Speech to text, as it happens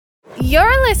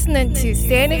You're listening to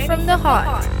Standing from the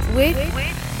Heart with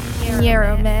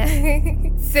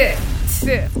Neuroman. Sit.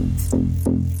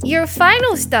 Your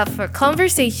final stop for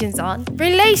conversations on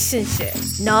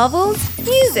relationships, novels,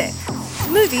 music,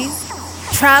 movies,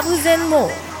 travels, and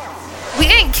more. We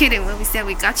ain't kidding when we said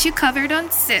we got you covered on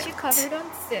Sit.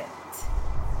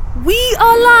 We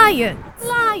are lions.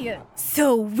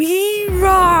 So we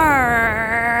roar.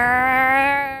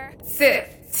 Sit.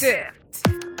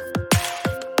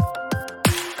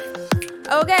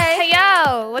 Okay. Hey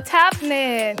yo, what's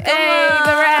happening? Hey,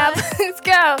 the rap. Let's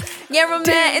go.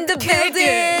 Neuroman in the building.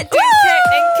 And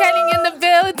Kenny in the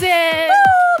building.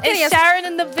 And Sharon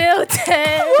in the building.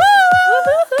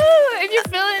 If you're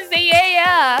feeling, say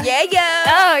yeah. Yeah.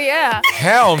 Oh yeah.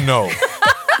 Hell no.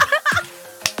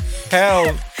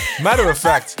 Matter of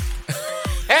fact.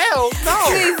 Hell no.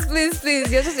 Please.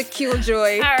 You're just a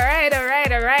killjoy. All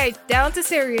right. Down to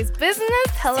serious business.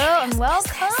 Hello and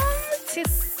welcome to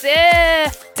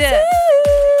Sift.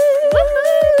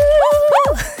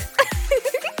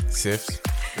 Sift?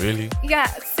 Really? Yeah,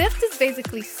 Sift is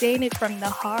basically saying it from the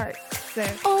heart. So,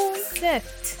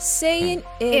 Sift. Saying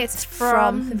It's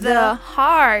from the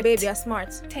heart. Baby, you're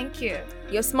smart. Thank you.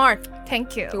 You're smart.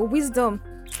 Thank you. Your wisdom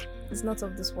is not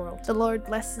of this world. The Lord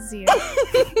blesses you.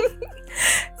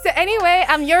 So anyway,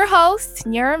 I'm your host,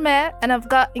 Neuroman, and I've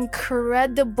got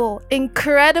incredible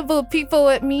people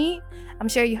with me. I'm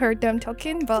sure you heard them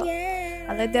talking, but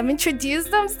I'll let them introduce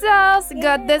themselves. We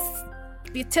got this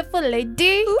beautiful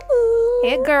lady. Ooh.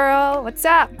 Hey girl, what's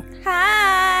up?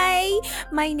 Hi,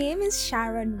 my name is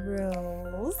Sharon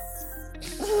Rose.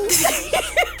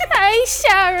 Hi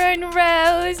Sharon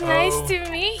Rose, nice Oh. to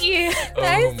meet you.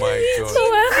 Oh my god.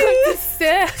 Welcome to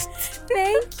Sift.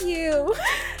 Thank you.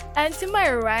 And to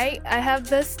my right, I have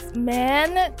this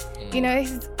man. You know,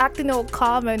 he's acting all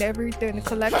calm and everything,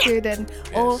 collected, and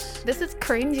this is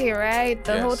cringy, right?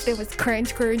 The whole thing was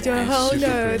cringe. Oh super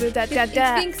no, cringe. He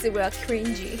thinks we are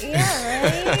cringy.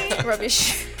 Yeah, right.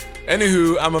 Rubbish.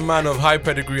 Anywho, I'm a man of high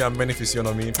pedigree and many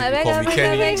physiognomy. People call me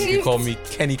Kenny. People call me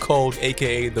Kenny Cold,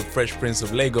 aka the Fresh Prince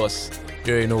of Lagos.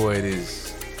 You already know what it is.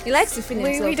 He likes to feel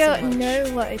himself We too don't much.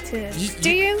 know what it is.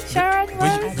 Do you, Sharon?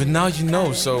 But now you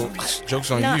know, so joke's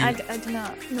on No, you. I do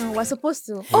not. No, we're supposed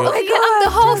to. Oh my God, I'm the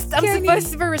host. I'm Kenny.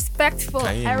 supposed to be respectful.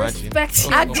 Can you I imagine? respect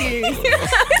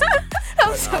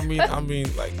Oh, you. I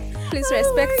mean, like, Please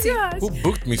respect him. Gosh. who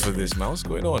booked me for this, man? What's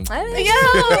going on? I don't know.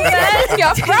 Yo, man,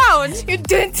 You're proud. you're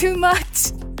doing too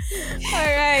much. All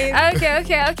right.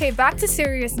 Okay. Back to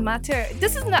serious matter.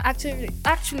 This is not actually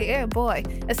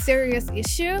a serious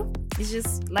issue. It's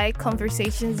just like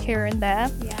conversations here and there.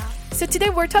 Yeah. So today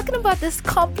we're talking about this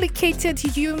complicated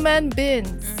human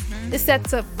beings. The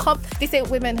sets of they say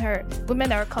women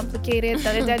are complicated.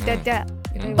 Da.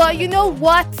 But you know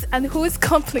what and who is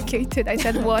complicated? I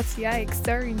said what? Yikes,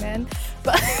 sorry man.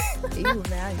 But You,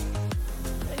 man.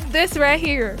 this right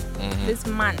here This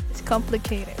man. is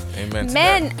complicated. Amen. to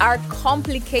Men that. are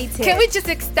complicated. Can we just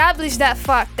establish that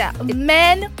fact that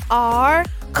men are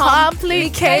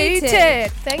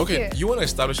complicated? Thank Okay, you. you want to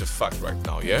establish a fact right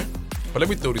now, yeah? But let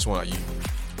me throw this one at you.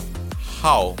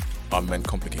 How are men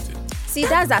complicated? See,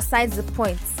 that's aside the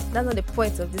point. That's not the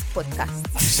point of this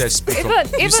podcast. You said speak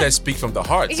Even- speak from the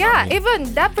heart. Yeah, I mean,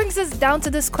 even that brings us down to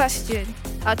this question,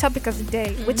 our topic of the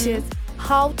day, which is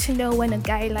how to know when a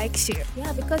guy likes you.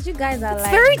 Yeah, because you guys are It's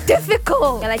like very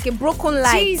difficult. you're like a broken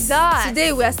light. Jesus.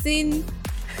 Today we are seeing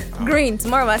green.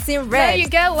 Tomorrow we are seeing red. Now you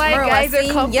get why Tomorrow guys we are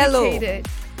seeing yellow. complicated.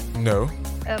 no.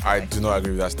 Okay. I do not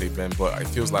agree with that statement, but it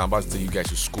feels like I'm about to take you guys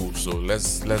to school. So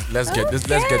let's get this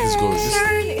going.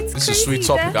 Sharon, it's This is a sweet crazy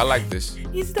topic. that I like this.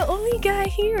 He's the only guy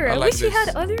here. I I like wish we this.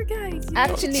 had other guys.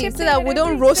 Actually, Chip so that in we and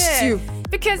don't roast everything. you.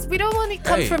 Because we don't want it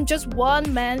come Hey. from just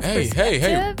one man's Hey,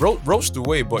 perspective. roast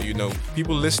away. But you know,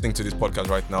 people listening to this podcast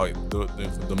right now,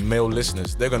 the male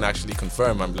listeners, they're gonna actually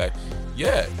confirm. I'm like,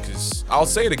 yeah, because I'll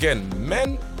say it again.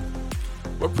 Men,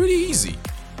 we're pretty easy.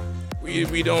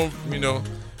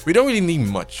 We don't really need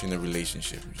much in a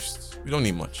relationship. We don't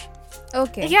need much.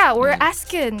 Okay. Yeah, we're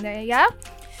asking, yeah?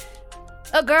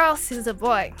 A girl sees a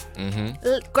boy.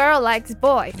 Girl likes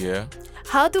boy. Yeah.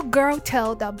 How do girl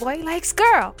tell that boy likes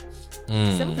girl?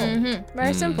 Simple.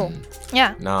 Very simple.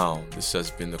 Yeah. Now, this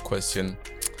has been the question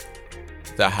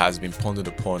that has been pondered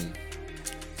upon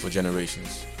for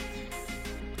generations.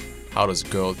 How does a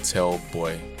girl tell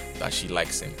boy that she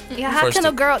likes him? Yeah, how First can a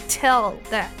of- girl tell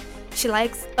that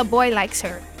a boy likes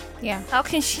her? Yeah. How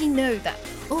can she know that?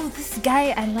 Oh, this guy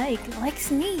I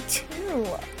likes me too.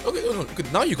 Okay, no,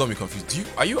 now you got me confused.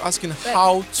 Are you asking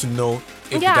how to know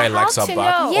if Yeah, the guy how likes her to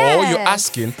back? know. Or you're Yes.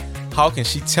 asking how can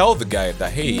she tell the guy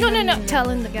that, hey... No, not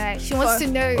telling the guy. She wants to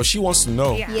know. Oh, she wants to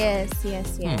know. Yeah.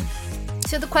 Yes.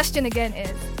 So the question again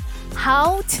is,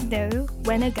 how to know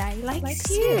when a guy likes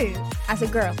you? As a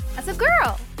girl. As a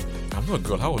girl. I'm not a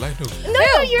girl. How will I know?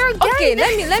 No, you're a guy. Okay,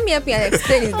 let me help you and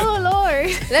explain it. Oh Lord.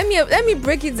 Let me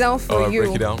break it down for you.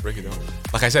 Break it down.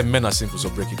 Like I said, men are simple, so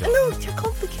break it down. No, you're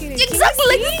complicated. Exactly,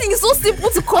 like this thing is so simple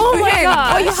to comprehend.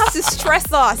 gosh. But you have to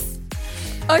stress us.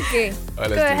 Okay. All right, Go let's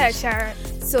do ahead, this. Sharon.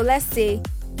 So let's say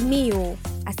me,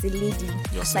 as a lady,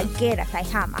 as a Yourself. girl that I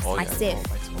am, as Oh, yeah.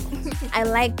 myself, All right. I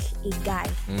like a guy.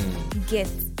 You get.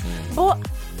 But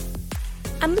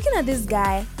I'm looking at this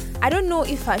guy. I don't know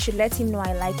if I should let him know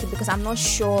I like him because I'm not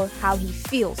sure how he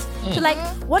feels. So like,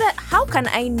 how can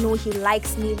I know he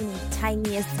likes me even in the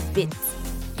tiniest bit?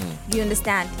 You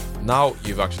understand? Now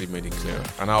you've actually made it clearer.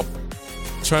 And I'll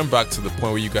turn back to the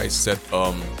point where you guys said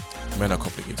men are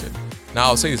complicated. Now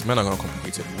I'll say this, men are not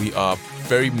complicated.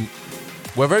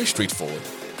 We're very straightforward.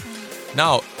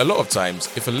 Now, a lot of times,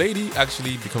 if a lady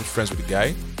actually becomes friends with a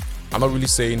guy, I'm not really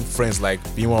saying friends like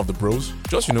being one of the bros,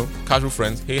 just, casual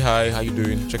friends. Hey, hi, how you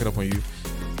doing? Checking up on you.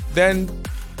 Then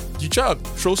you try to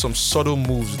throw some subtle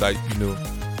moves that,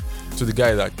 to the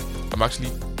guy that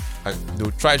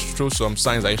they'll try to throw some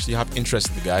signs that you actually have interest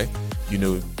in the guy.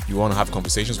 You want to have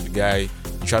conversations with the guy.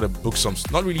 You try to book some,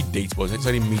 not really date, but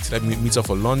actually meet up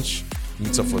for lunch,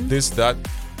 meet up for this, that.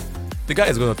 The guy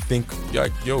is going to think,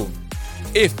 like, yo,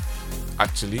 if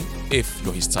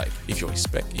you're his type, if you're his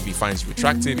spec, if he finds you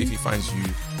attractive, if he finds you,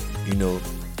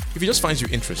 if he just finds you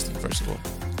interesting, first of all,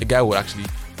 the guy will actually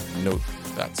know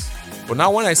that. But now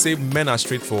when I say men are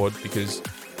straightforward, because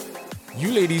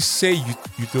you ladies say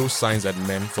you throw signs at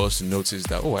men for us to notice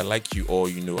that, oh, I like you, or,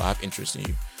 I have interest in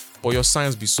you. But your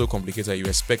signs be so complicated that you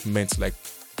expect men to like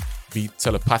be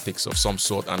telepathics of some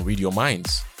sort and read your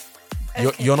minds.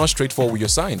 Okay. You're not straightforward with your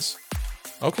signs.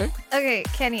 Okay. Okay,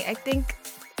 Kenny, I think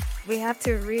we have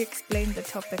to re-explain the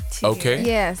topic to you. Okay.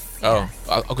 Yes. Oh,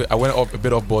 okay. I went a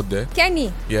bit off board there.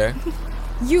 Kenny, Yeah.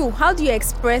 how do you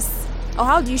express or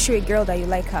how do you show a girl that you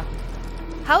like her?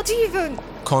 How do you even...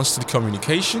 Constant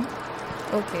communication.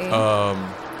 Okay.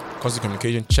 Constant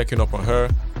communication, checking up on her,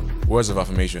 words of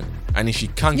affirmation. And if she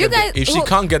can't You get guys-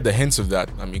 can't get the hints of that,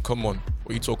 I mean, come on,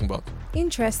 what are you talking about?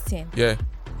 Interesting. Yeah.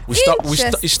 You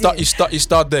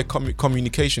start there,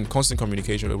 communication, constant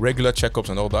communication, regular checkups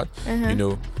and all that.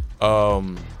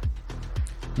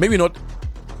 Maybe not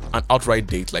an outright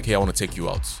date, like, hey, I want to take you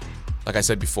out. Like I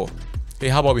said before, hey,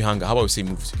 how about we hang out? How about we say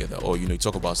move together? Or, you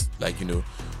talk about, like,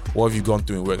 what have you gone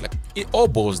through in work? Like, it all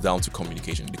boils down to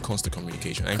communication, the constant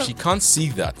communication. And if she can't see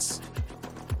that,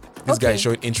 this guy is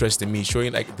showing interest in me,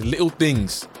 showing, like, the little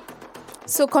things.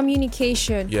 So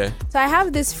communication. Yeah. So I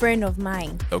have this friend of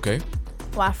mine. Okay.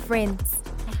 We're friends.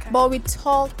 Okay. But we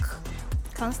talk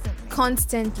Constantly.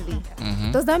 constantly.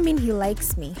 Does that mean he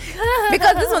likes me?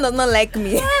 Because this one does not like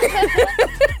me.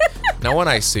 Now, when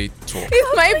I say talk, He's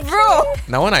my bro.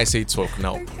 now when I say talk, a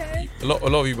lot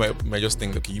of you might just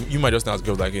think, okay, you might just think as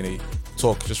girls like,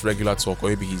 talk, just regular talk, or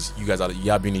maybe you guys are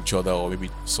yabbing each other, or maybe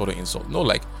sort of insult. No,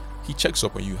 like, he checks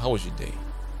up on you. How was your day?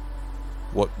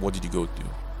 What did you go do?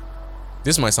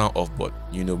 This might sound off, but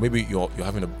maybe you're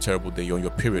having a terrible day, you're on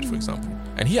your period, for example,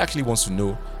 and he actually wants to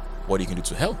know what he can do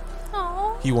to help.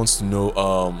 Aww. He wants to know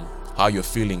how you're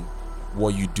feeling,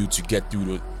 what you do to get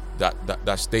through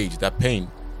that stage, that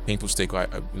painful stage.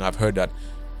 I've heard that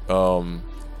during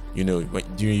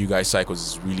you guys' cycles,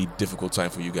 it's a really difficult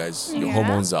time for you guys. Your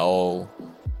hormones are all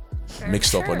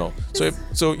mixed up and all.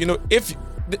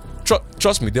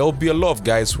 Trust me, there will be a lot of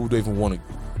guys who don't even want to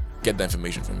get that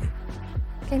information from you.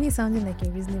 Kenny sounding like a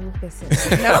reasonable person.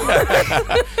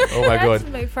 Oh my god.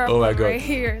 That's my problem right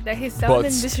here, that he's sounding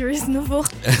this reasonable.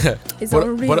 It's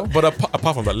unreal. But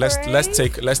apart from that, let's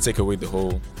Right? take away the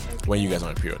whole when you guys are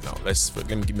on a period now. Let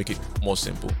me make it more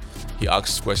simple. He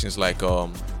asks questions like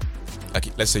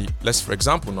let's for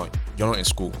example, now you're not in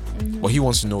school, but he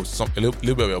wants to know a little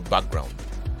bit of your background.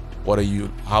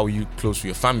 How are you close to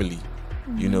your family?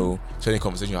 Certain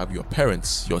conversation you have with your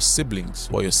parents, your siblings,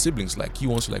 what your siblings like. He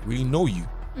wants to like really know you.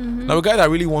 Now, a guy that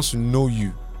really wants to know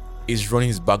you is running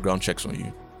his background checks on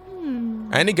you.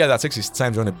 Any guy that takes his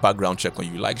time to run a background check on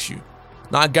you likes you.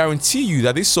 Now, I guarantee you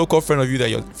that this so-called friend of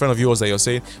yours that you're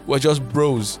saying we're just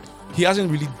bros, he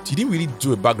didn't really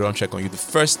do a background check on you the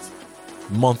first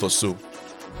month or so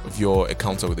of your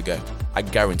encounter with the guy. I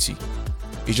guarantee.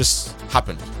 It just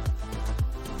happened.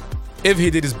 If he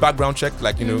did his background check,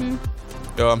 like,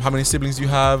 how many siblings do you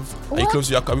have? Are we close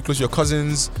to your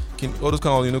cousins? All those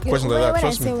kind of questions like that. When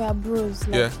Trust I say me. we are bros,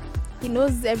 like, he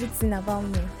knows everything about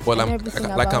me. Well,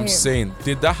 I'm saying,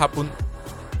 did that happen?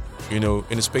 In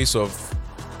the space of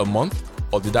a month?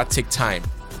 or did that take time?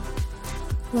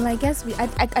 Well, I guess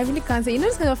I really can't say. You know,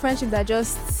 this kind of friendship that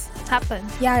just happen.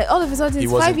 Yeah, all of a sudden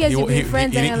it's 5 years you've been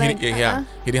friends and you're like, he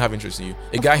didn't have interest in you.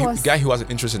 A guy who has an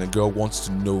interest in a girl wants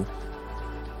to know,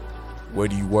 where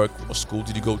do you work? What school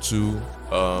did you go to?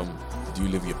 Do you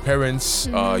live with your parents?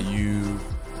 Are you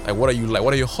like, what are you like?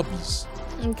 What are your hobbies?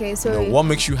 Okay, so what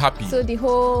makes you happy? So the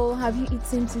whole, have you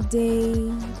eaten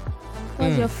today?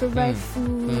 What's your favorite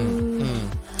food?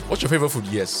 What's your favorite food?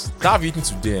 Yes, that have you eaten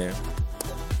today?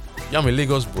 Yeah, I'm a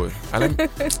Lagos boy, and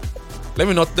let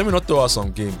me not throw out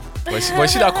some game. But you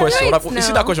see that question? You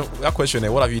see that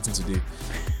question? What have you eaten today?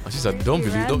 And she said, "Don't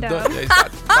believe,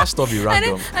 that stuff be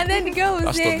random." And then the girl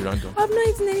will say, "I've not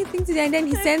eaten anything today." And then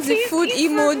he sends the food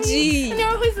emoji. And you're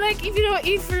always like, "If you don't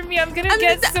eat for me, I'm gonna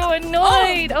get so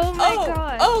annoyed." Oh my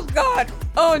god. Oh god.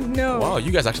 Oh no. Wow,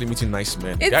 you guys actually meeting nice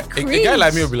men. It's a guy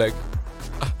like me will be like,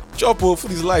 "Chop, food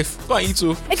is life. Go and eat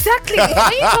too." Exactly.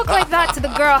 When you talk like that to the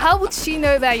girl, how would she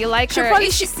know that you like her?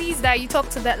 If she sees that you talk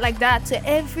to that like that to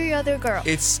every other girl.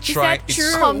 It's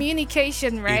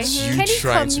communication, right? It's you Kenny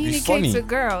trying to be funny. communicates with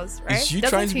girls, right? It's you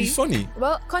trying to be funny.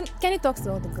 Well, Kenny talks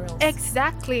to all the girls.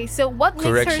 Exactly. So what makes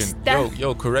her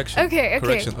stand? Correction. Okay.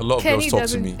 Correction. A lot of Kenny girls talk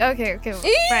to me. Okay.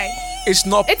 Fine. It's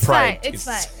not pride. It's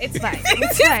fine. It's fine.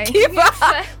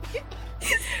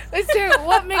 So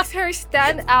what makes her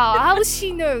stand out? How would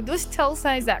she know those tell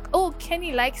signs that, oh,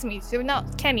 Kenny likes me, so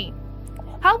not Kenny?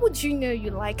 How would you know you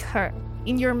like her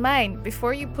in your mind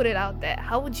before you put it out there?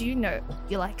 How would you know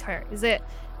you like her? Is it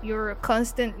you're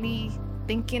constantly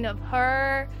thinking of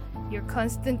her? You're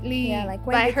constantly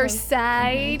by her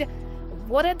side?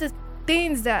 What are the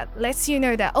things that lets you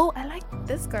know that, oh, I like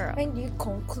this girl? When do you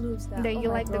conclude that you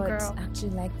like the girl? Actually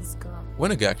like this girl.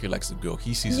 When a guy actually likes the girl,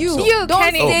 he sees you. himself. You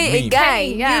don't say a guy.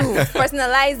 Kenny, yeah. You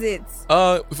personalize it.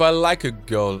 If I like a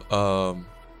girl,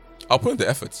 I'll put in the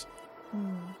effort.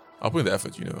 I'll put in the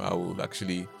effort. I will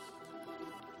actually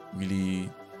really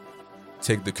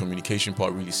take the communication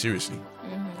part really seriously.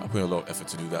 I'll put in a lot of effort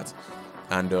to do that,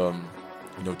 and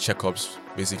checkups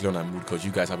basically on her mood, because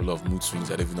you guys have a lot of mood swings.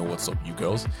 I don't even know what's up, you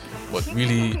girls, but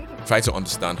really try to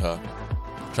understand her.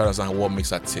 Try to understand what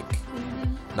makes her tick.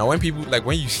 Now, when people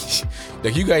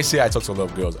you guys say I talk to a lot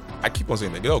of girls, I keep on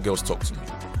saying that a lot of girls talk to me,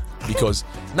 because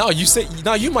now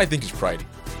you might think it's pride,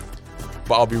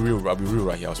 but I'll be real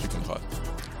right here. I'll speak on heart.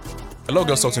 A lot of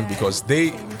girls talk to me because they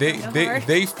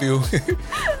feel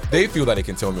they feel that they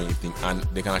can tell me anything and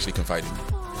they can actually confide in me.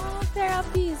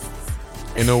 Therapists.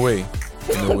 In a way,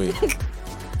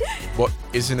 but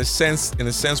it's in a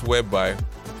sense whereby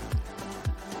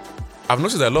I've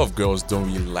noticed that a lot of girls don't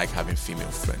really like having female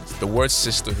friends. The word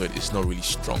sisterhood is not really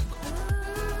strong.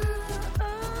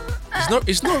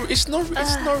 It's not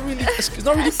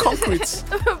really concrete.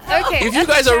 Okay. If you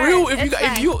guys are real,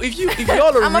 if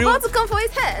y'all are I'm real, about to come for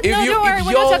his head. No, don't worry.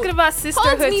 We're not talking about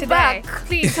sisterhood today. Back.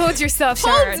 Please hold yourself,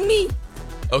 Sharon. Hold me.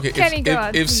 Okay, Kenny,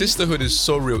 if sisterhood is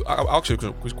so real, I'll actually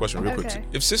quick question real quick. Okay.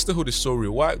 If sisterhood is so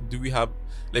real, why do we have?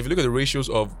 If you look at the ratios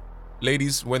of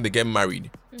ladies when they get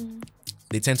married,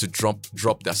 they tend to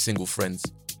drop their single friends.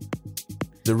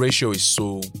 The ratio is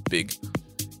so big.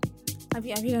 Have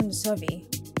you done the survey?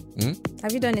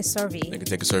 Have you done a survey? I can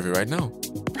take a survey right now.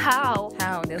 How?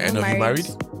 There's And no are you married?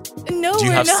 No, Do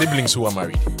you we're have not. siblings who are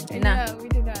married? No, we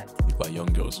do not. People are young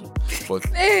girls. But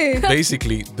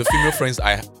basically, the female friends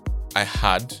I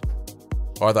had,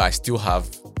 or that I still have,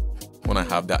 when I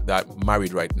have that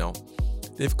married right now,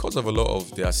 they've because of a lot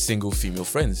of their single female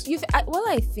friends.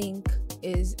 I think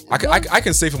is I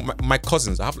can say for my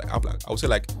cousins, I would say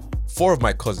like 4 of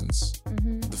my cousins,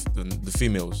 the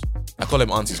females. I call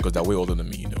them aunties because they're way older than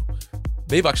me.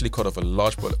 They've actually cut off a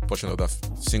large portion of their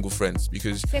single friends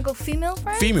because single female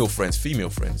friends. Female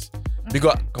friends.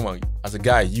 Because come on, as a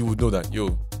guy, you would know that.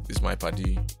 This is my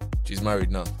paddy. She's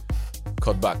married now.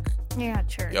 Cut back. Yeah,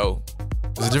 true.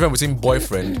 There's a difference between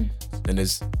boyfriend and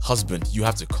his husband. You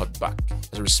have to cut back.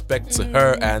 There's respect to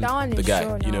her and the guy.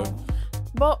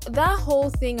 But that whole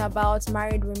thing about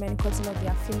married women cutting off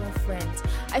their female friends,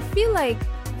 I feel like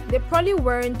they probably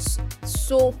weren't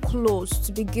so close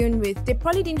to begin with. They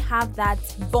probably didn't have that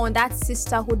bond, that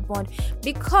sisterhood bond,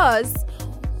 because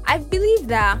I believe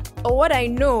that, or what I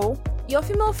know, your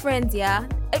female friends,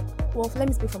 let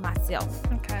me speak for myself.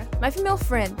 Okay. My female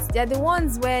friends, they're the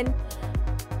ones when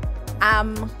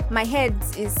my head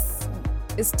is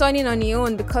turning on your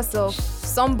own because of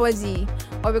somebody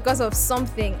or because of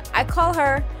something. I call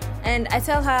her and I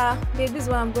tell her, babe, this is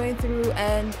what I'm going through,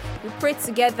 and we pray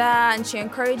together and she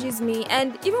encourages me.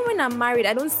 And even when I'm married,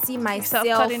 I don't see myself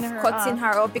cutting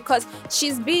her off because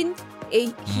she's been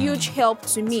a huge help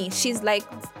to me. She's like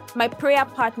my prayer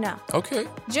partner. Okay.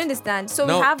 Do you understand? So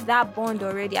Now- we have that bond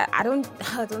already. I don't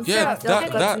see myself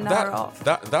cutting her off.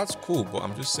 That's cool, but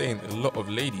I'm just saying a lot of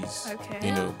ladies, Okay.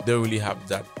 you know, they really have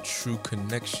that true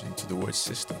connection to the word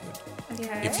sisterhood.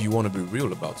 Okay. If you want to be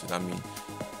real about it, I mean,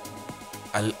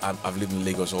 I've lived in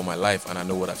Lagos all my life and I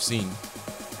know what I've seen.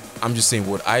 I'm just saying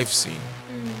what I've seen,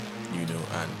 you know,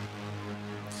 and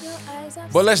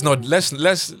but let's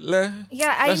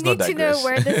Yeah, I let's need not to know digress.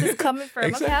 where this is coming from.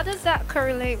 Exactly. Okay, how does that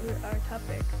correlate with our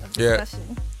topic of Yeah.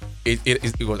 discussion?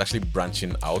 It was actually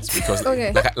branching out because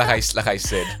Okay. like I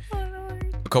said, Oh, Lord.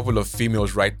 a couple of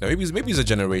females right now, maybe it's a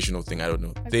generational thing, I don't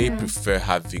know. They prefer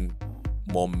having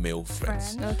more male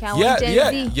friends. Okay, I Yeah, want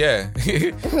Gen Z.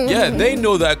 yeah. They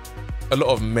know that a lot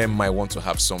of men might want to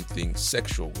have something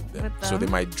sexual with them. With So they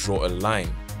them. might draw a line.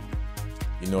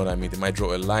 You know what I mean? They might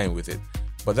draw a line with it.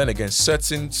 But then again,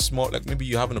 certain small, like maybe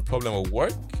you're having a problem at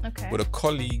work Okay. with a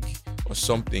colleague or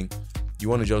something, you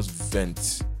want to just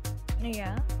vent.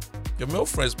 Yeah. Your male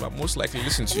friends might most likely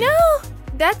listen to you. No,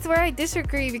 that's where I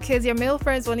disagree because your male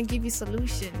friends want to give you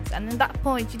solutions, and at that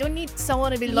point, you don't need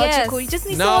someone to be logical. You just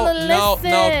need someone to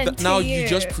listen. Now to you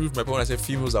just proved my point when I said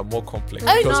females are more complex.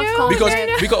 Oh, because, no, because, no,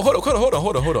 no.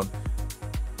 because hold on.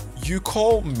 You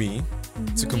call me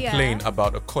to complain Yeah.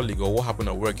 about a colleague or what happened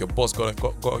at work. Your boss got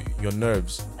your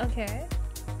nerves. Okay.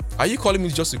 Are you calling me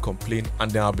just to complain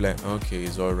and then I'll be like, okay,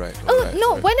 it's all right. Oh, all right, no,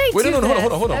 all right. when I Wait, do no, this-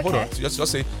 hold on. okay. Just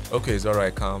say, okay, it's all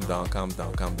right. Calm down.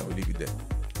 We'll leave it there.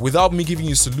 Without me giving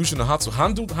you a solution on how to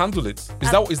handle it.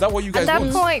 Is that what you guys At that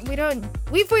want? point, we don't.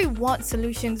 If we want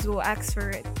solutions, we'll ask for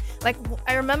it. Like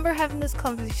I remember having this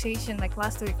conversation like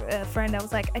last week with a friend. I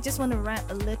was like, I just want to rant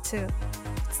a little.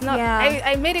 It's not. Yeah.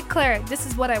 I made it clear. This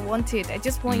is what I wanted. I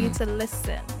just want you to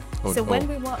listen. Oh, so when oh.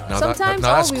 we want, Now Sometimes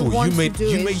that's all we cool. want You made to do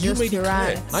you is made just it clear.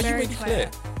 rant. Now you Very made it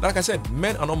clear. Like I said,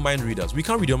 men are not mind readers. We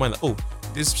can't read your mind. Like, oh,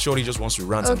 this shorty just wants to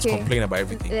rant and Okay. complain about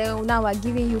everything. Now we're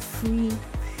giving you free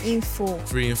info.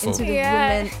 Free info. Into the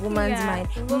Yeah, woman's yeah, mind.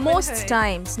 womanhood. Most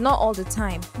times, not all the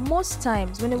time, most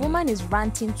times when a woman is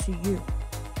ranting to you,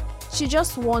 she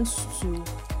just wants to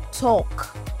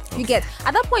talk. You get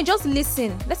at that point, just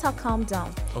listen. Let her calm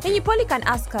down. Okay. Then you probably can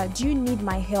ask her, do you need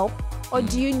my help? Or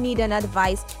do you need an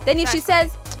advice? Then if she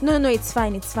says, no, it's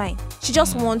fine. She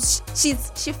just wants, she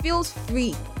feels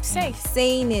free safe.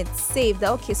 saying it, safe, that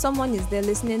okay, someone is there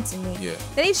listening to me. Yeah.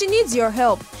 Then if she needs your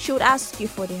help, she would ask you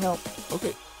for the help.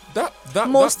 Okay. That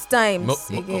Most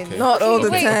times, okay. not all the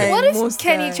Wait, time. what is most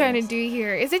Kenny times. trying to do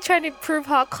here? Is it trying to prove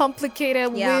how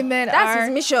complicated Yeah, women that's are? his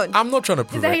mission. I'm not trying to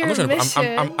prove that it. your I'm not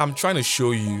trying mission? I'm trying to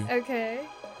show you Okay.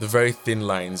 the very thin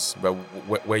lines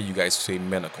where you guys say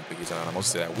men are complicated, and I'm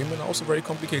also saying that women are also very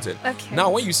complicated. Okay. Now,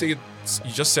 when you say you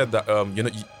just said that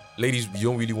ladies, you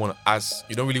don't really want to ask,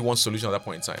 you don't really want solution at that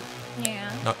point in time.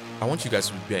 Yeah. Now, I want you guys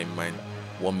to bear in mind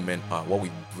what men are, what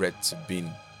we've bred to be,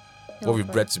 what we've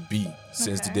bred to be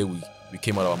since the day we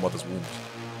came out of our mother's womb.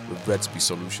 We're bred to be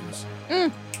solutions.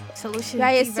 Solution. There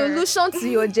is giver. solution to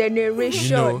your generation.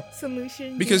 You know,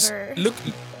 Solution. because giver.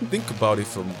 think about it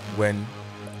from when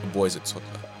a boy is a toddler.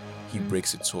 He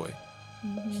breaks a toy.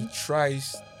 He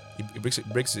tries. He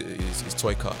breaks his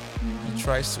toy car. He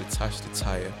tries to attach the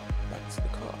tire back to the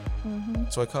car.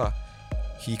 Toy car.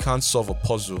 He can't solve a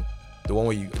puzzle. The one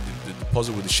where the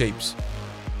puzzle with the shapes.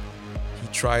 He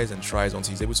tries and tries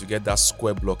until he's able to get that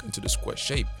square block into the square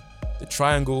shape. The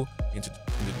triangle into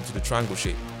the triangle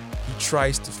shape. He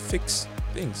tries to fix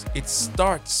things. It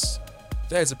starts.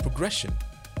 There's a progression.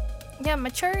 Yeah,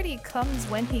 maturity comes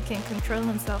when he can control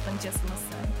himself and just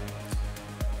listen.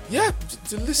 Yeah,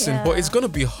 to listen, but it's gonna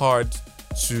be hard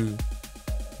to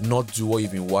not do what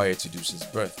you've been wired to do since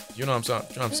birth. You know what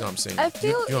I'm saying? I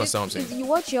feel you understand what I'm saying?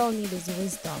 what you all need is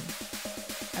wisdom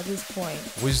at this point.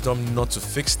 Wisdom not to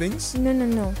fix things.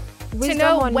 No. Wisdom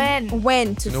know on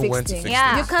when to know fix when to things. fix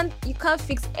Yeah. You can't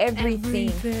fix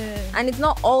everything. And it's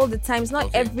not all the time. It's not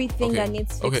Okay, everything okay, that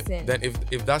needs fixing. Okay, then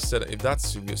if that's said, if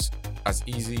that's as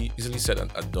easily said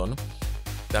and done,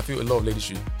 then I feel a lot of ladies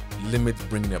should limit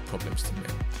bringing their problems to men.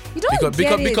 You don't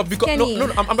get it, Kenny.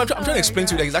 no, I'm trying to explain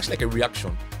to you that it's actually like a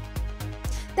reaction.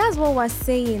 That's what we're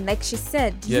saying. Like she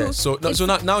said. Yeah. So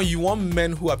now you want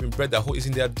men who have been bred that whole is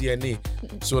in their DNA.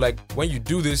 So like when you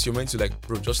do this, you're meant to like,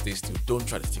 bro, just stay still. Don't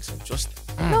try to fix it. Just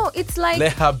No, it's like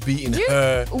let her be in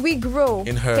her. we grow.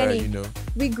 In her, Kenny, you know.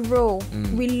 we grow.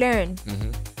 We learn.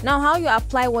 Now, how you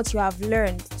apply what you have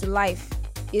learned to life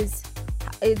is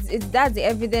that's the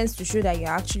evidence to show that you're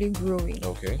actually growing.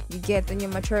 Okay. You get and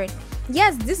you're maturing.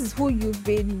 Yes, this is who you've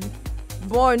been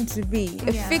born to be,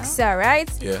 a Yeah. fixer, right?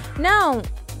 Yeah. Now,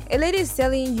 a lady is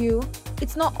telling you,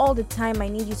 it's not all the time I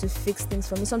need you to fix things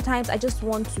for me. Sometimes I just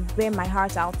want to wear my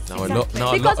heart out. Now,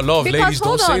 a lot of ladies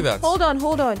don't say that. Hold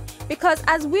on. Because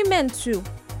as women too,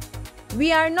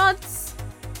 we are not.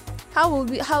 How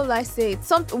will I say it?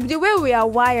 The way we are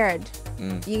wired,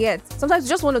 you get. Sometimes we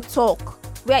just want to talk.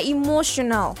 We are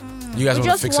emotional. You guys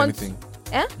want to fix anything?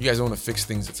 Eh? You guys don't want to fix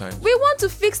things at times. We want to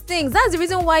fix things. That's the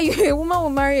reason why a woman will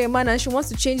marry a man and she wants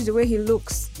to change the way he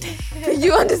looks.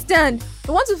 You understand?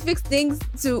 We want to fix things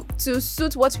to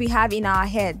suit what we have in our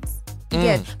heads.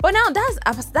 Yes. But now that's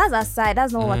aside.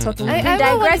 That's not what we're talking about. I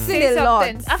Digressing a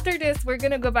lot. After this, we're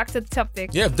gonna go back to the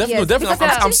topic. Yeah, definitely.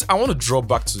 I want to draw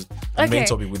back to the main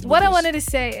topic with what this. I wanted to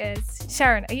say is,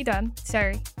 Sharon, are you done?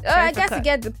 Sorry. I guess you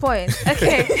get the point.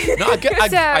 Okay. No, I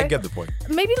get the point.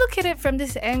 Maybe look at it from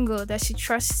this angle that she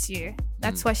trusts you.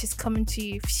 That's why she's coming to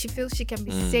you. She feels she can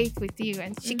be safe with you,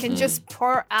 and she can just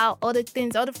pour out all the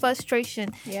things, all the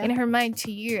frustration in her mind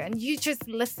to you, and you just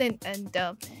listen and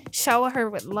shower her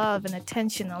with love and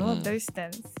attention, all of those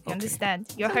things. You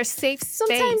understand? You're her safe space.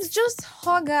 Sometimes just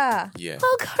hug her. Yeah.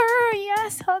 Hug her,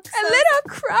 yes, hug her. And let her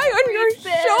cry on your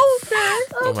shoulder.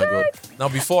 Oh my God. Now,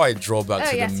 before I draw back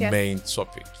to the main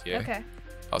topic, Okay.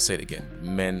 I'll say it again.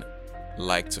 Men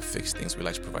like to fix things. We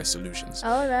like to provide solutions.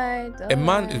 All right. A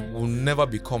man will never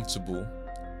be comfortable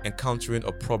encountering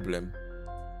a problem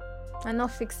and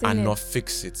not fixing and it. not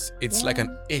fix it. It's like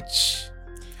an itch.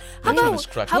 How You're trying to about-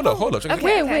 scratch. how Hold on. about-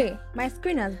 Okay. Wait. My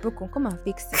screen has broken. Come and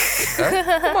fix it.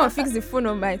 Come and fix the screen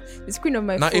on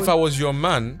my Now, phone. if I was your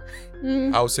man,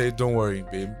 I would say, don't worry,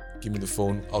 babe. Give me the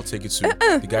phone. I'll take it to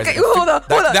the guys. Okay, that can hold on.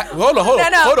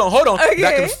 hold on. Okay.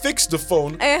 That can fix the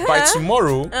phone by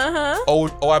tomorrow.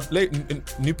 Or I play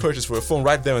new purchase for a phone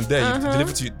right there and there. You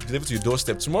deliver to your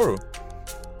doorstep tomorrorow.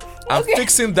 I'm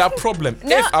fixing that problem.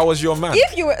 Now, if I was your man.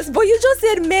 But you just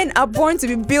said men are born to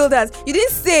be builders. You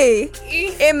didn't say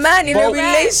a man in a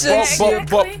relationship.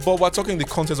 But we're talking the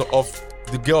context of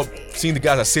the girl seeing the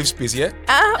guy as a safe space, yeah?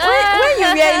 When you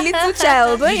were a little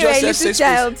child. You just said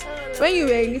safe space. When you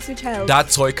were a little child. That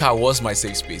toy car was my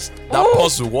safe space. That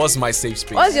puzzle was my safe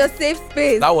space. What's your safe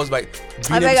space? That was like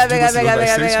I beg.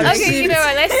 Okay, you know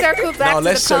what? Let's circle back Now to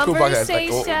let's the circle back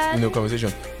conversation. to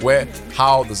conversation where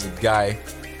how does a guy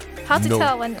How to know,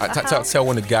 tell when tell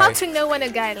when a guy how to know when a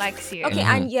guy likes you. Okay,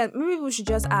 and maybe we should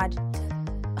just add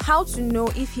how to know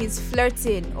if he's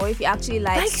flirting or if he actually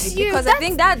likes you. Because I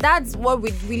think that's what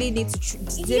we really need to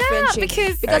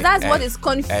differentiate. Because that's what is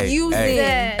confusing.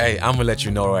 Hey, I'm gonna let you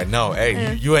know right now.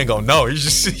 Hey, you ain't gonna know. You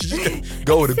just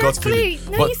go with the gut feeling.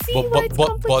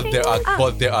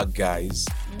 But there are guys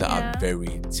that are very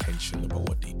intentional about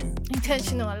what they do.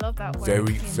 Intentional, I love that word.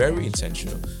 Very, very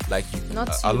intentional. Like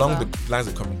along the lines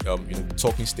of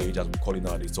talking stage, as we call it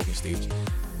nowadays, talking stage.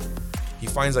 He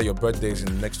finds out your birthday is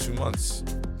in the next 2 months.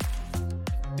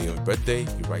 Day of your birthday,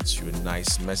 he writes you a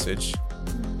nice message,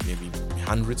 maybe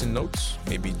handwritten notes,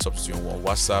 maybe he talks to you on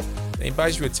WhatsApp, then he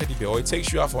buys you a teddy bear or he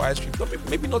takes you out for ice cream.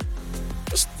 Maybe not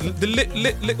just the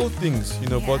little things,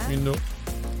 but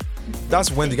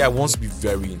that's when the guy wants to be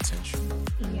very intentional.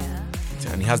 Yeah.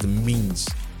 And he has the means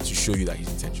to show you that he's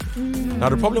intentional. Now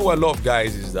the problem with a lot of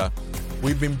guys is that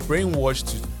we've been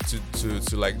brainwashed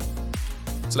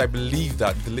to believe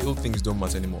that the little things don't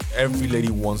matter anymore. Every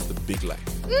lady wants the big life.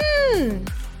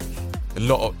 A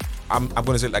lot of I'm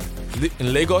gonna say, like,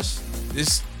 in Lagos,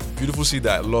 this beautiful city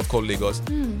that I love called Lagos,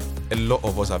 a lot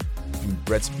of us have been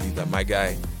bred to believe that, my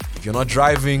guy, if you're not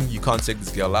driving, you can't take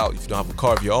this girl out. If you don't have a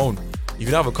car of your own, if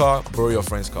you don't have a car, borrow your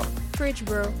friend's car. Preach,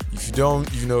 bro. If you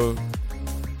don't,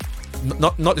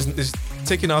 is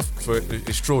taking her for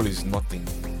a stroll is nothing.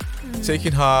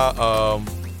 Taking her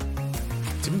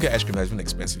to even get ice cream has been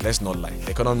expensive. Let's not lie.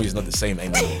 The economy is not the same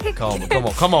anymore.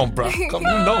 Come on, bro.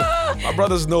 My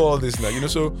brothers know all this now.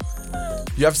 So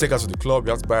you have to take her to the club.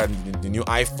 You have to buy the new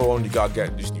iPhone. You gotta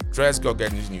get this new dress. You gotta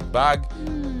get this new bag.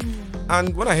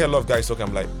 And when I hear a lot of guys talking,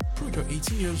 I'm like, bro, you're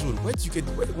 18 years old. Where do you think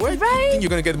you're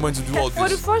gonna get the money to do all this? For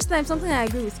the first time, something I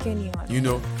agree with Kenny on.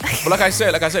 But like I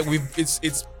said, we've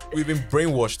been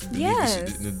brainwashed to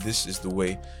believe this is the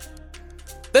way.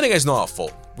 Then again, it's not our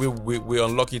fault. We're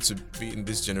unlucky to be in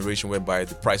this generation whereby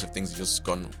the price of things has just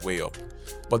gone way up.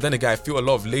 But then again, I feel a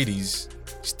lot of ladies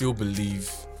still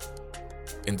believe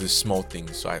in the small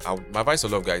things. So my advice to a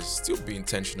lot of guys is still be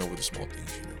intentional with the small things,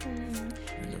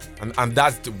 And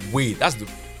that's the way. That's the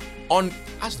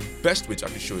best way to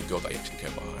actually show a girl that you actually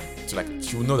care about her. So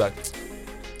she will know that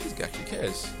this guy actually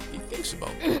cares. He thinks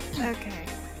about it. Okay.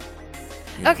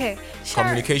 Okay.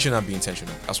 Communication and be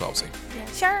intentional. That's what I would say. Yeah.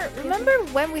 Sharon, remember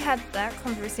when we had that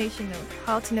conversation of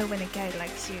how to know when a guy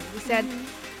likes you? We said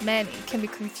men, it can be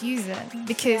confusing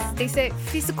because they say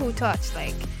physical touch,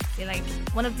 like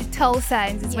one of the tell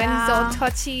signs is when he's all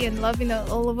touchy and loving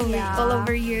all over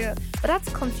you. But that's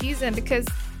confusing because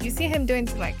you see him doing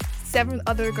to like 7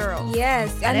 other girls.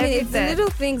 Yes, I mean it's the little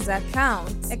things that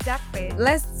count. Exactly.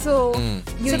 So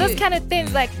those kind of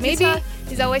things, like maybe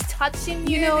he's always touching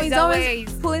you. He's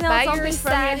always pulling out something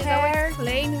from your hair, he's always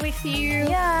playing with you.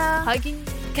 Yeah, hugging.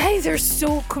 Guys are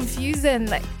so confusing.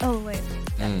 Like, oh wait,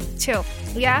 chill.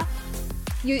 Yeah.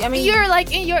 You're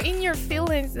like in your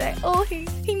feelings, like, oh, he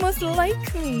must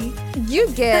like me.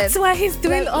 That's why he's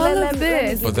doing all of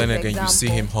this. But then again, you see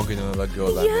him hugging another girl.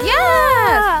 Like,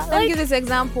 Let me give this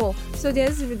example. So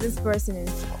there's this person in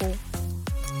school.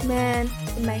 Man,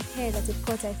 in my head at the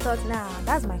point I thought, nah,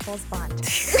 that's my husband.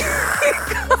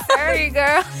 Sorry,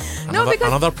 girl.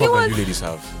 Another problem you ladies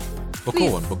have. But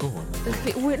go on.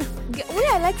 When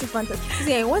I like to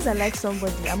fantasize, once I like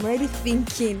somebody, I'm already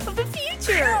thinking of the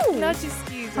future. Not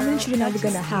just you, girl. How many children are we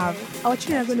gonna have? Our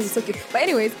children are gonna be so cute. But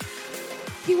anyways,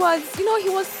 he was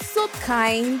so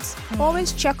kind.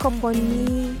 Always check up on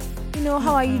me.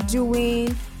 How are you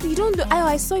doing? You don't do.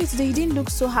 I saw you today. You didn't look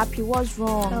so happy. What's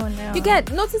wrong? Oh no. You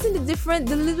get noticing the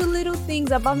little things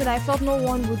about me that I felt no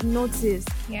one would notice.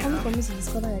 Yeah. Coming for me to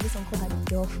discover that this uncle had a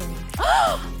girlfriend.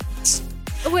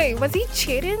 Wait, was he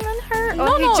cheating on her,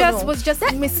 No, or he no. was just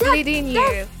misleading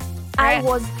you? Right? I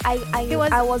was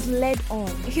led on.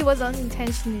 He was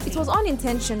unintentional. It was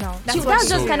unintentional. That's That's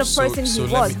just kind of person he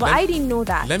was, but I didn't know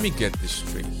that. Let me get this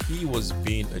straight. He was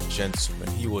being a gentleman.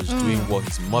 He was doing what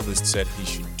his mother said he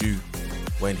should do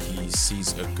when he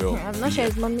sees a girl. I'm not sure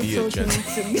his mommy told him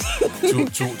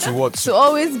to what? To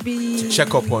always be to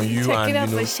check up on you checking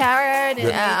and up a shower.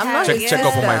 I'm not check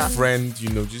up on my friend.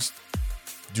 Just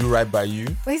do right by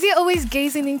you. Why is he always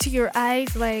gazing into your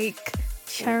eyes like,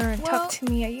 Sharon, talk to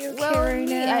me. Are you okay right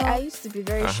now? I used to be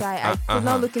very shy. I could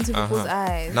not look into people's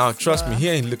eyes. Now, trust me, he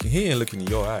ain't looking in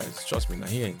your eyes. Trust me, now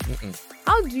he ain't.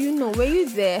 How do you know? Were you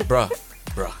there? Bruh.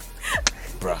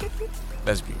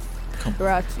 Let's be.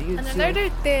 Bruh, to you and too. another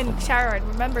thing, Sharon,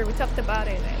 remember we talked about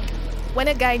it. Like, when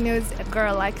a guy knows a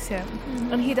girl likes him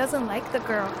and he doesn't like the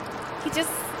girl, he just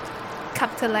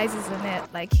capitalizes on it.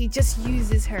 Like, he just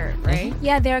uses her, right?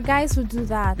 Yeah, there are guys who do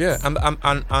that. Yeah,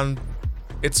 and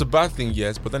it's a bad thing,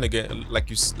 yes. But then again, like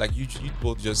you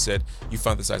both just said, you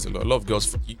fantasize a lot. A lot of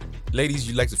girls, ladies,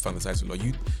 you like to fantasize a lot.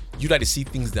 You like to see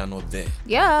things that are not there.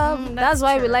 Yeah, that's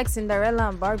why we like Cinderella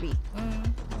and Barbie.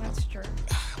 That's true.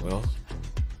 Well,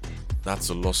 that's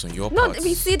a loss on your part. No,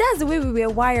 see, that's the way we were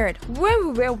wired.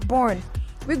 When we were born,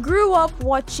 we grew up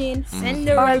watching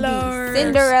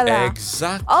Cinderella.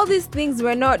 Exactly. All these things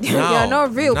were not they are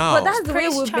not real. But that's the way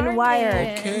we've been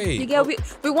wired. Okay. You get,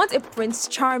 we want a Prince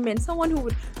Charming, someone who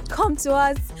would come to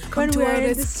us when we're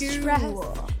in distress.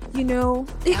 We can't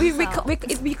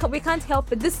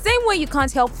help it. The same way you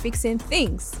can't help fixing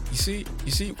things. You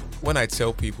see, when I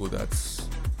tell people that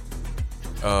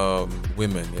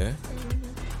women,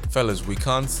 fellas, we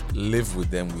can't live with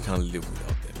them, we can't live without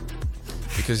them.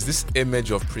 Because this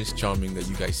image of Prince Charming that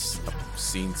you guys have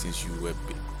seen since you were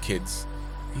kids,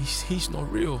 he's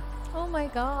not real. Oh my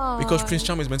God. Because Prince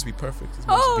Charming is meant to be perfect. He's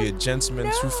meant to be a gentleman,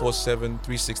 247,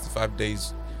 365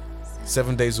 days,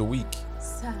 7 days a week.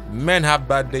 Men have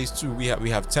bad days too. We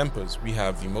have tempers, we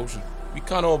have emotions. We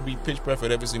can't all be pitch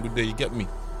perfect every single day, you get me?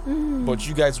 But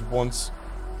you guys want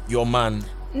your man.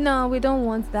 No, we don't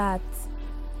want that.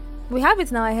 We have it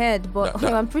in our head, but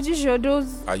I'm pretty sure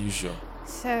those... Are you sure?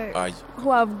 So,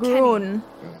 who have grown Kenny,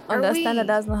 understand that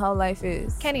that's not how life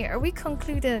is. Kenny, are we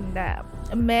concluding that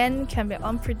men can be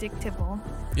unpredictable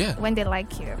when they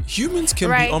like you? Humans can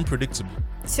be unpredictable.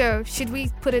 So, should we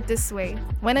put it this way?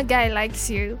 When a guy likes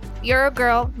you, you're a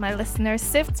girl, my listener,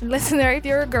 Sift listener, if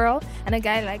you're a girl, and a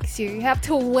guy likes you, you have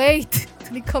to wait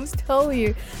till he comes to tell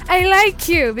you, I like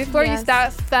you, before you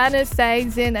start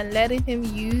fantasizing and letting him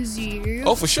use you.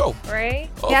 Oh, for sure. Right?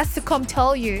 He has to come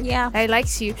tell you, I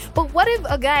likes you. But what if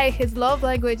a guy, his love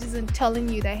language isn't telling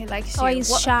you that he likes you? Or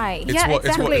he's shy.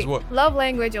 Exactly. It's what? Love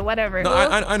language or whatever. No,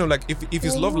 I know, like, if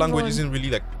his love language isn't really,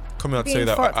 like, coming out to say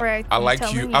that I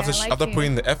like you after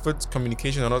putting the effort,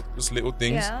 communication, and all those little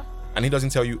things, and he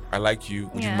doesn't tell you I like you,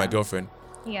 would you be my girlfriend?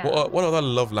 Yeah. What other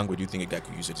love language do you think a guy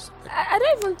could use? It? I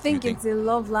don't even think it's a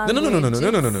love language. No.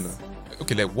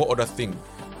 Okay, like what other thing?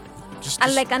 Just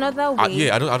like another way.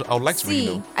 I would like to really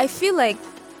know. I feel like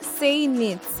saying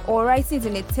it or writing it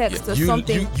in a text or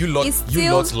something. You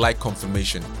lot like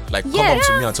confirmation. Like come up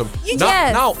to me and tell me.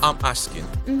 Now I'm asking,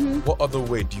 what other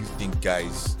way do you think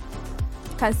guys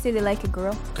can say they like a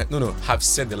girl? Have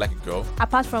said they like a girl.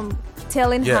 Apart from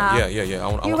telling her. Yeah.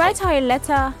 You write her a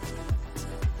letter.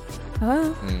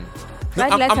 No,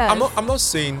 Write letters. I'm not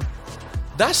saying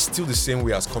that's still the same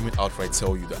way as coming out right,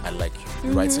 tell you that I like you.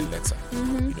 You write a letter. You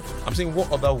know, I'm saying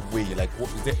what other way? Like, what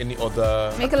is there any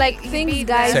other Make like things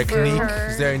guys technique? do.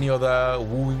 Is there any other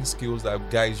wooing skills that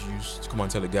guys use to come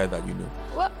and tell a guy that you know?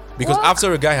 What? Because What?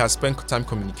 after a guy has spent time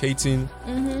communicating,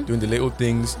 doing the little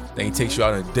things, then he takes you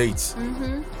out on a date.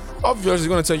 Obviously, he's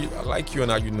gonna tell you, "I like you," and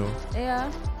now you know.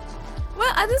 Yeah.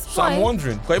 Well, at this point, So I'm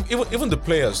wondering, 'cause even the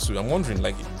players too. I'm wondering,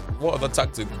 like, what other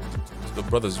tactic the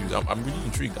brothers use. I'm really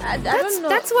intrigued. I don't know.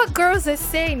 That's what girls are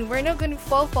saying. We're not going to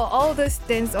fall for all those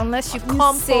things unless you You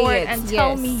come say forward it, and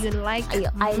tell me yes. you like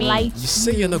I me. like You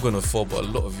say you're not gonna fall, but a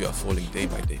lot of you are falling day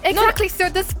by day. Exactly. So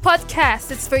this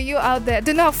podcast is for you out there.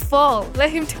 Do not fall. Let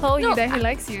him tell you that he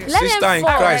likes you. Let Sister him in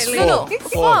fall. Christ, No, fall.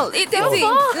 fall. It, Fall.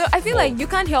 no, I feel like you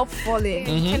can't help falling.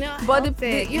 You cannot But help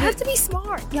it. You have to be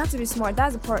smart. You have to be smart.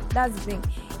 That's the part. That's the thing.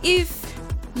 If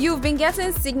you've been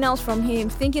getting signals from him,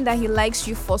 thinking that he likes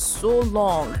you for so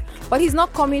long, but he's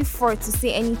not coming forward to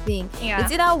say anything. Yeah.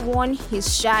 It's either one,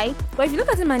 he's shy. But if you look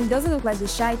at him and he doesn't look like the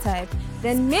shy type,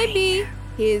 then maybe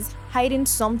he's hiding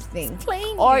something,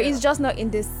 playing or you. he's just not in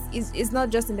this. Is not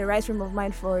just in the right frame of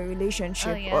mind for a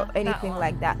relationship or that anything one.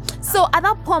 like that. So at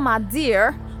that point, my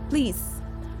dear, please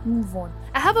move on.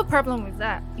 I have a problem with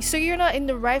that. So you're not in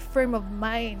the right frame of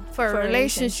mind for a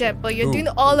relationship, but you're Who? doing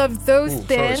all of those Who?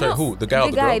 things. Sorry, who? The guy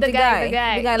or the girl? The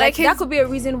guy. Like Like that his- could be a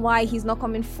reason why he's not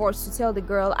coming forth to tell the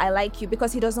girl I like you,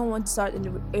 because he doesn't want to start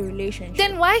a relationship.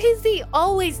 Then why is he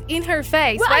always in her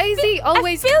face? Well, why I is feel- he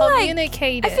always I feel like-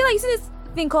 communicating? I feel like you see this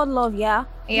thing called love, yeah?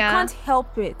 You Yeah. can't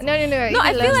help it. no. No, I He feel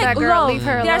loves like that girl. love. Leave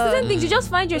her There are alone. certain things you just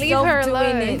find Leave yourself her doing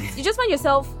alone. it. You just find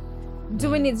yourself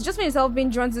doing it. You just find yourself being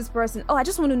drawn to this person. Oh, I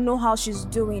just want to know how she's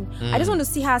doing. I just want to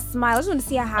see her smile. I just want to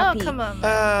see her Oh, happy. come on.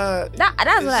 That's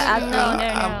what I think.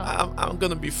 No. I'm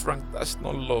gonna be frank. That's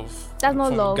not love. That's not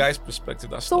From love. a guy's perspective,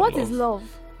 that's So not what is love?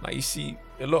 Now you see,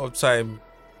 a lot of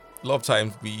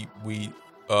times we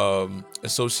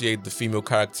associate the female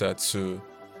character to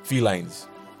felines,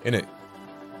 innit?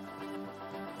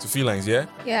 To felines, yeah.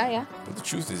 Yeah. But the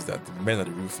truth is that the men are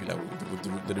the real feline,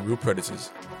 they're the real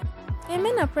predators. Yeah,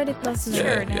 men are predators.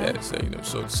 Yeah. So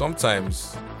so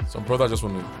sometimes some brothers just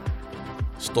want to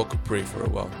stalk a prey for a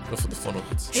while, just for the fun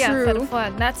of it. Yeah, for the True.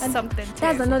 fun. That's something.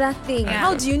 That's too. another thing. Yeah.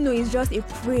 How do you know it's just a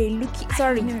prey?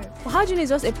 Sorry. know. How do you know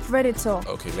it's just a predator?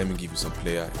 Okay, let me give you some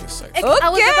player insight. I was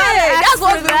about to ask that's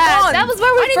what for we that. want. That was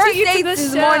why Why we didn't brought you you say to the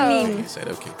this show. morning? He said,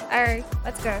 okay, All right,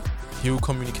 let's go. he will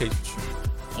communicate with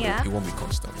you. Yeah. It won't be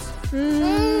constant.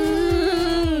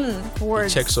 He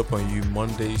Words. checks up on you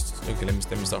Mondays. Okay, let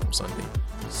me start from Sunday.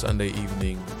 Sunday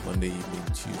evening, Monday evening,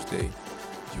 Tuesday.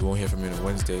 You won't hear from him on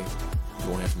Wednesday. You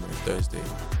won't hear from him on Thursday.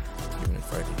 Even on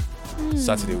Friday.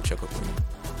 Saturday will check up on you.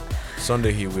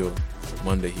 Sunday he will.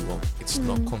 Monday he won't. It's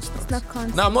not constant. It's not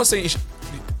constant. Now I'm not saying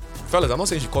fellas, I'm not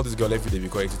saying you should call this girl every day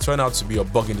because it turn out to be a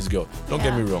bug in this girl. Don't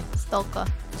get me wrong. Stalker.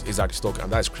 It's exactly stalker,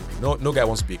 and that's creepy. No guy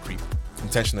wants to be a creep.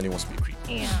 Intentionally wants to be a creep.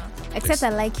 Yeah. Except I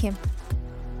like him.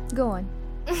 Go on.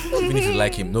 Even if you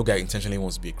like him, no guy intentionally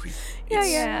wants to be a creep.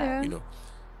 Yeah. You know.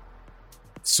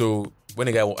 So when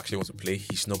a guy actually wants to play,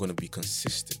 he's not going to be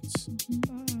consistent.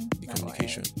 The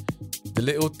communication, the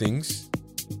little things,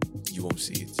 you won't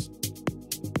see it.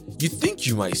 You think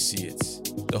you might see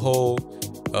it. The whole,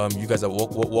 you guys are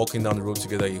walking down the road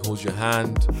together. He holds your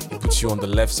hand, he puts you on the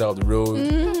left side of the road.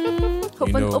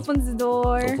 Opens the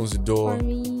door. Opens the door. For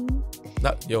me.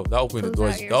 That opening the Pulls door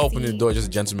out is your that opening the seat. door is just a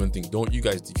gentleman thing. Don't you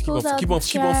guys keep Pulls on out keep the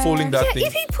on folding that Yeah, thing.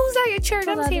 if he pulls out your chair,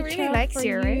 Pull that out he the really chair likes for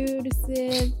you, right? you to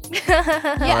sit.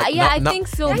 yeah. I now- think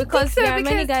so, because so, there are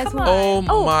many because guys who. come on.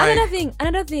 Oh my!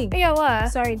 Another thing. Yeah, what?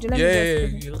 Sorry, let me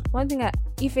just. Yeah. One thing,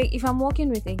 if I'm walking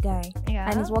with a guy Yeah.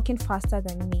 and he's walking faster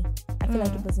than me, I feel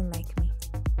like he doesn't like me.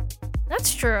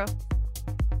 That's true.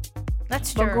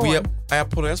 That's But true. go on. I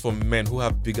apologize for men who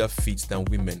have bigger feet than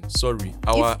women. Sorry,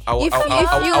 if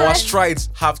our strides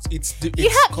have it's.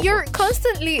 You're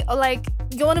constantly like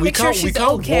you want to we make sure can't she's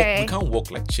walk. okay. We can't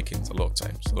walk like chickens a lot of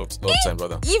times. A lot of times,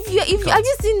 brother. If Can't. have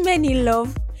you seen men in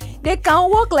love? They can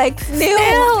walk like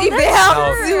snails if they that's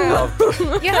have to.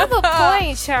 Now, You have a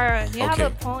point, Sharon. You have Okay. a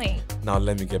point. now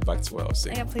let me get back to what I was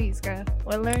saying. Yeah, please go.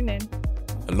 We're learning.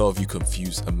 A lot of you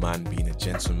confuse a man being a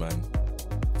gentleman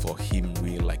for him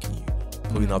really liking you,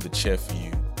 pulling out the chair for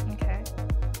you, Okay.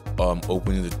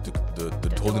 opening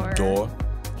the holding the door. door.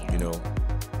 Yeah. You know,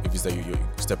 if it's that you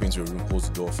step into a room, holds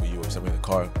the door for you, or step in the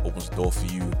car, opens the door for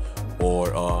you, or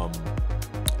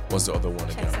what's the other one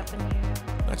Checks again? up on you.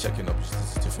 Not checking up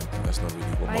is different. That's not really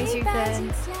what Buys you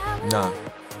things. Nah,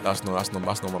 that's not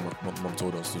what mom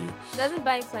told us to do. Doesn't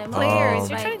buy flowers. Players. Um,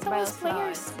 You're trying to tell us Buy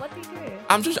flowers. players. What do you do?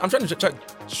 I'm trying to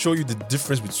show you the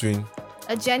difference between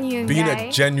A genuine being guy.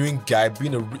 a genuine guy,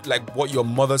 being like what your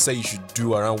mother said you should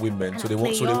do around women, And so a they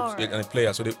won't, so player. they and a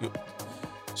player, so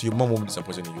your mom won't be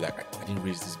disappointed in you. Like I didn't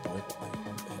raise this boy, but like,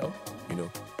 what the hell, you know,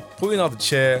 pulling out the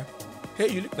chair. Hey,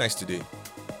 you look nice today.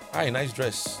 Hi, nice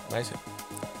dress, nice.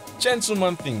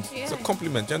 Gentleman things. It's a Yeah.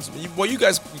 compliment, gentleman. But you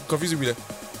guys confuse it with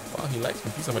wow, he likes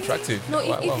me. He's I'm attractive. No,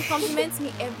 wow, if wow. he compliments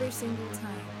me every single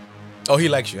time. Oh, he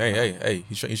likes you. Hey.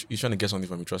 He's trying to get something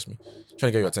from you. Trust me. Trying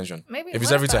to get your attention. Maybe if it's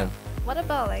what every about- time. What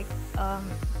about like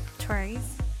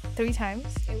twice, 3 times?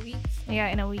 A week. Yeah,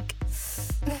 in a week.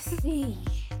 Let's see.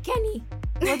 Kenny,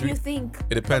 what do you think?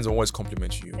 It depends on what's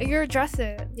complimenting you. Your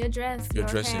dressing. Your dress, Your your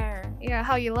dressing. hair. Yeah,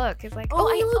 how you look. It's like,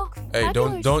 Oh, you I look. Hey,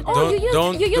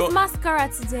 don't you used don't. mascara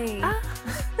today. Ah.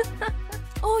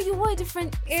 Oh, you wore a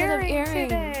different set of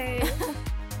earrings. today.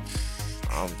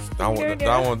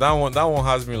 That one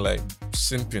has me like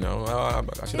simping.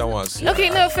 Actually, that one. Has, Okay,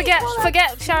 no, forget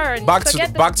Sharon. Back to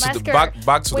Forget the back to the mascara.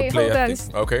 back to Wait, the player hold on.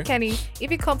 thing. Okay. Kenny, if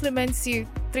he compliments you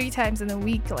 3 times in a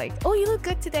week, like, oh, you look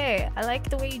good today. I like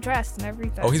the way you dressed and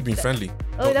everything. Oh, he's being friendly.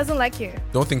 Oh, he doesn't like you.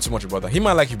 Don't think too much about that. He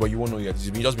might like you, but you won't know yet. He's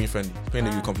just being friendly. Paying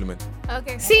you a compliment.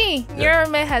 Okay. See, Yeah.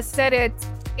 Nyerme has said it.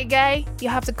 A guy, you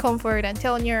have to come forward and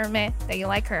tell Nyerme that you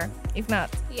like her. If not,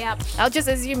 Yep. I'll just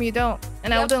assume you don't,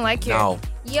 and I Yep. wouldn't like you. Now,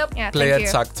 Yep. Yeah, player thank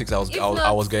you. tactics. I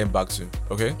not- was getting back to.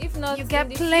 Okay. If not, You get in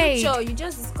the played. future, you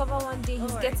just discover one day he's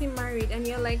Alright. getting married, and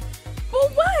you're like,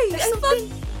 "But why? There's I thought,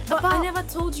 something but I about- never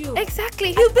told you.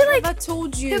 Exactly. He'll be like, Never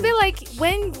told you. he'll be like,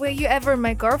 when were you ever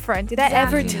my girlfriend? Did I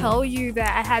ever Exactly. tell you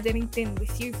that I had anything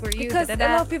with you for you? because a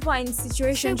Da-da-da. lot of people are in So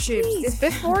situationships. please,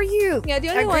 before you Yeah, the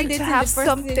only one agree dating to have the person.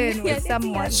 something Yeah, with dating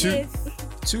someone. as Two- is.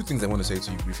 Two things I want to say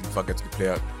to you briefly before I get to the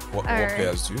player. What Alright.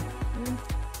 players do.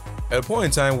 At a point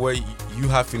in time where you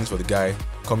have feelings for the guy,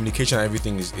 communication and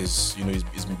everything is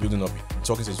been building up.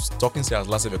 Talking sales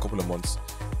lasted a couple of months.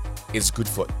 It's good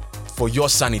for your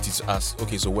sanity to ask.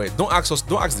 Okay, so where? Don't ask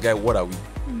the guy what are we.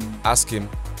 Ask him.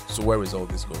 So where is all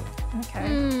this going? Okay.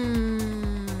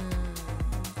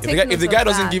 If the guy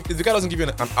doesn't give you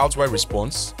an outright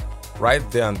response right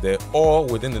there and there, or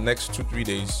within the next 2-3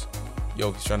 days,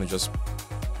 he's trying to just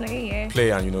play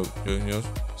and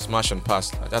smash and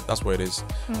pass. That's where it is.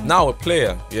 Now a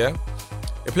player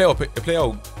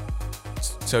will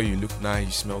tell you, look nice,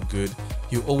 you smell good.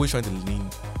 He'll always trying to lean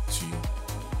to you.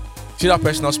 See that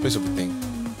personal space of the thing,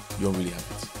 you don't really have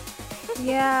it.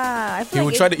 Yeah, I He feel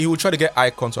will like he will try to get eye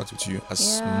contact with you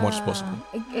as much as possible.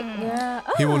 Yeah.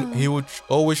 He will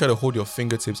always try to hold your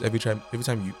fingertips every time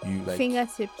you like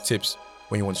Fingertips. tips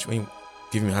when you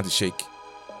give him a hand to shake.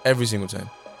 Every single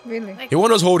time. Really? He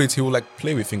won't just hold it, he will like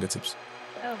play with fingertips.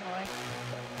 Oh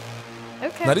boy.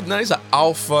 Okay. Now these are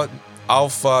alpha,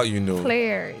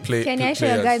 Players. Kenny, I sure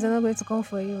your guys are not going to come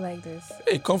for you like this.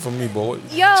 Hey, come from me, boy.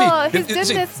 Yo, See, he's doing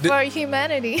this for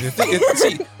humanity. the thing is,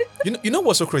 see, you know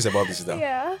what's so crazy about this is that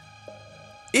Yeah.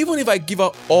 even if I give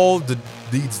out all the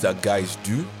deeds that guys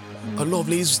do, a lot of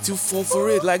ladies still fall for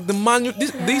it. Like the manual,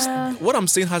 this what I'm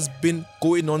saying has been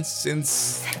going on since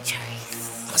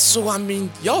Centuries. So I mean,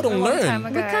 y'all don't A long time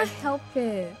learn. ago. We can't help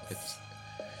it.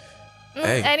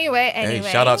 Hey, Anyway. hey,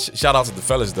 shout out to the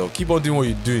fellas though. Keep on doing what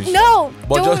you're doing. No,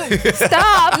 But don't just-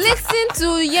 stop. Listen to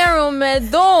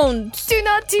Yerome, don't. Do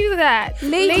not do that.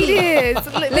 Ladies.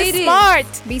 Be Ladies.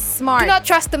 smart. Be smart. Do not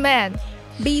trust the man.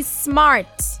 Be smart.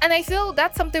 And I feel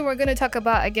that's something we're going to talk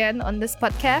about again on this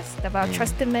podcast about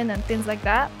trusting men and things like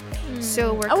that.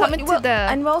 So we're coming to the...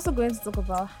 And we're also going to talk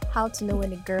about how to know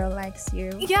when a girl likes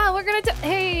you. Yeah, we're going to...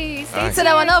 Hey, stay Alright. So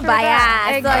that we're not tuned for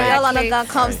that. biased. So y'all are not Exactly. gonna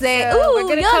come say, So ooh, we're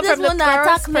gonna you're come this from the one that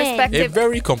girl's attack me. perspective. A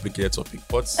very complicated topic,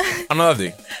 but another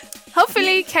day.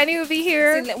 Hopefully, Kenny will be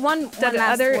here. One The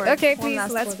last other... word. Okay, One please,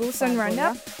 last let's word do some before I go,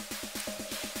 roundup.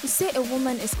 You say a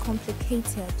woman is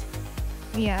complicated.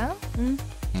 Yeah.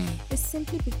 It's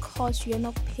simply because you're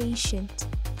not patient.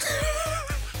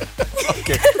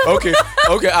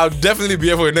 Okay. I'll definitely be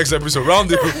here for the next episode. Wrap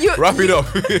it up.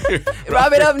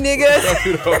 Wrap it up, niggas. Wrap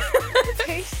it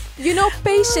up. You're not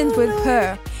patient with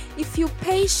her. If you're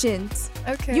patient,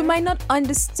 Okay. you might not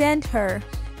understand her,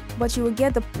 but you will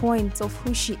get the point of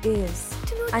who she is.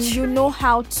 And you know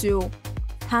how to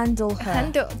handle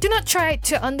her. Do not try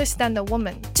to understand a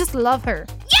woman. Just love her.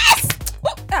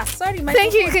 Sorry, my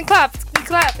Thank you. You can clap.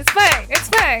 It's fine. It's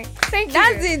fine. Thank you.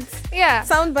 That's it. Yeah.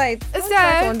 Soundbite. It's Don't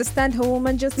try that- to understand her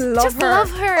woman. Just love Just her.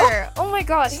 love her. Oh my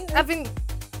gosh. I've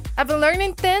been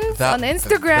learning things on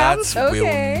Instagram. That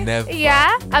Okay. will never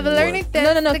Yeah, I've been work. learning things.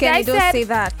 No, The Kenny, guy don't said say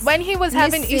that. when he was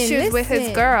having Listen, issues with his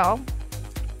listen. girl,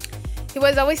 he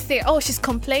was always saying, "Oh, she's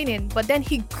complaining," but then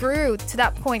he grew to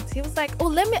that point. He was like, "Oh,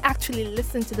 let me actually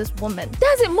listen to this woman."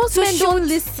 That's it. Most So men she don't would-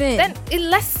 listen. Then he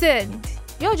listened.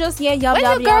 You're just here, yab, When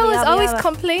yab, your girl yab, is yab, always yab.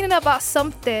 complaining about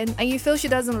something and you feel she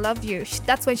doesn't love you,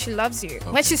 that's when she loves you.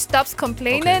 When she stops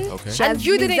complaining Okay. She and has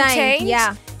you didn't resigned, change,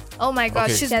 Yeah. oh my God,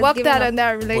 Okay. she's She has walked given out up. on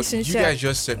that But relationship. you guys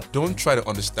just said, don't try to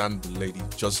understand the lady,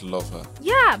 just love her.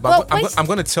 Yeah, But but I'm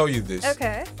going to tell you this.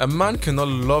 okay. A man cannot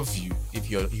love you if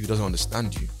he doesn't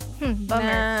understand you. Bummer.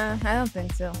 Nah, I don't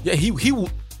think so. Yeah, he will.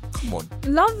 Come on.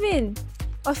 Loving.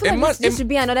 I feel A like man- this should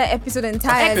be another episode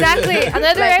entirely. Exactly.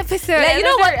 Another Like- episode. Like, you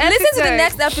know what? another Listen to the episode.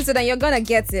 next episode and you're gonna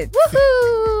get it.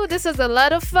 Woohoo! This was a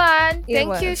lot of fun. It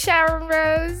Thank you, was. Sharon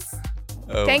Rose.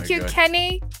 Oh Thank my you, God.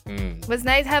 Kenny. Mm. It was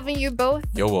nice having you both.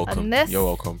 You're welcome. On this You're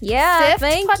welcome. Yeah, Sift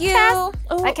thank podcast. you.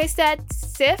 Oh, Like I said,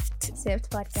 Sift. Sift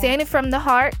podcast. Saying it from the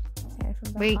heart. Okay,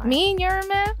 from the Wait, heart. me and your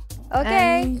man.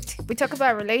 Okay. And we talk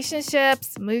about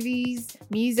relationships, movies,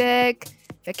 music,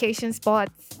 vacation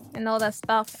spots, And all that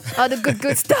stuff. all the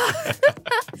good stuff.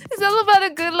 It's all about a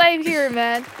good life here,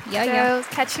 man. Yeah, so, yeah.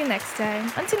 catch you next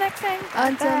time. Until next time.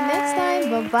 Until next time.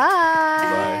 Bye-bye.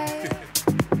 Bye-bye.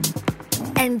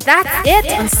 Bye. And that's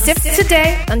it on Sift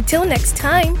today. Until next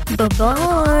time.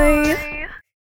 Bye-bye.